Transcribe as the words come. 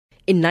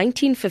In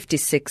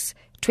 1956,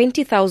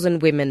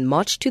 20,000 women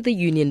marched to the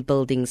union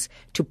buildings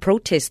to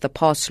protest the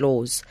past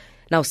laws.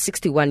 Now,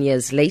 61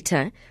 years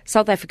later,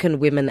 South African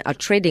women are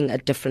treading a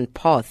different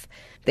path.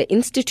 The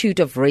Institute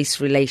of Race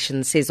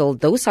Relations says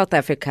although South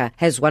Africa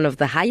has one of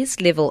the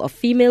highest level of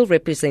female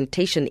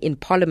representation in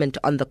parliament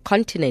on the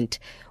continent,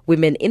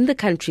 women in the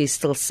country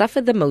still suffer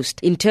the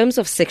most in terms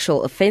of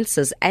sexual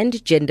offences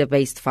and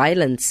gender-based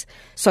violence.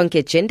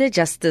 Sonke Gender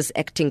Justice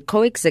Acting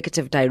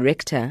Co-Executive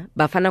Director,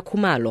 Bafana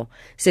Khumalo,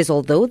 says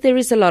although there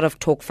is a lot of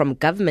talk from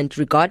government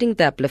regarding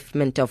the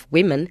upliftment of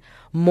women,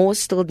 more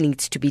still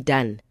needs to be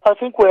done. I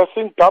think we are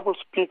seeing double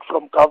speak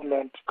from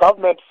government.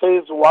 Government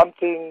says one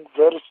thing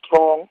very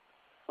strong,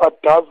 but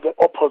does the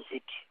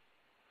opposite.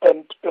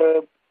 And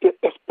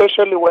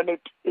especially when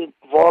it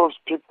involves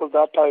people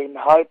that are in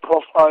high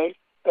profile,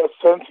 a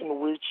sense in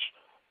which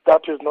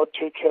that is not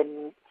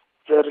taken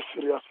very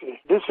seriously.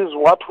 This is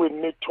what we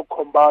need to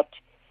combat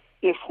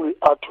if we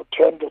are to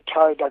turn the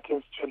tide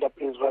against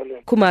gender-based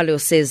violence. Khumalo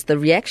says the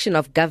reaction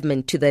of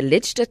government to the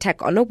alleged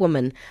attack on a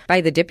woman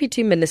by the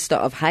Deputy Minister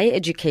of Higher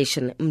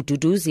Education,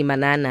 Mduduzi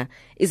Manana,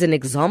 is an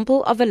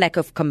example of a lack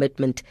of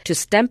commitment to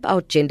stamp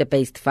out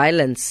gender-based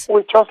violence.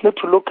 We just need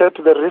to look at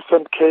the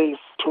recent case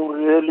to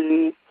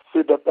really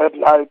see the bad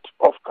light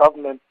of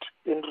government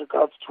in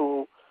regards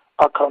to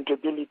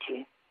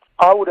accountability.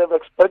 I would have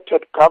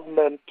expected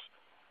government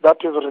that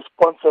is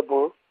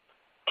responsible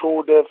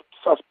to have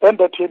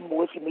suspended him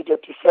with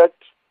immediate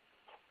effect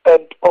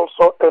and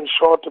also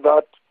ensured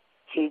that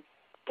he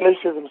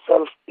places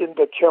himself in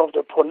the care of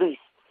the police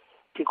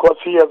because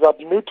he has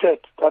admitted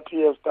that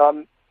he has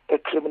done a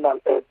criminal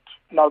act.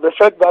 Now, the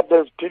fact that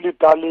there's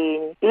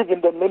dilly-dallying,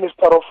 even the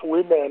Minister of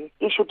Women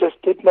issued a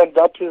statement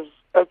that is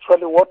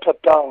actually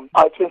watered down.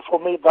 I think for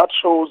me that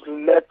shows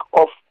lack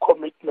of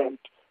commitment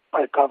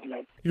by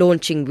government.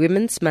 Launching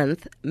Women's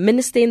Month,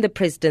 Minister in the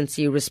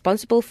Presidency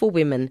responsible for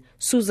women,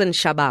 Susan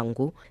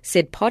Shabangu,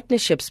 said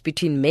partnerships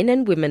between men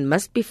and women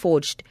must be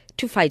forged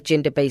to fight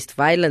gender-based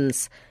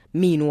violence.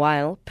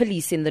 Meanwhile,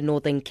 police in the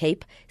Northern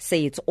Cape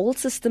say it's all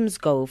systems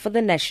go for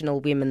the National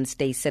Women's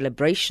Day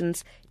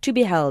celebrations to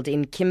be held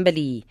in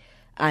Kimberley.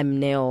 I'm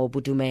Neo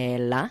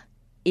Budumela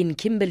in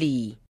Kimberley.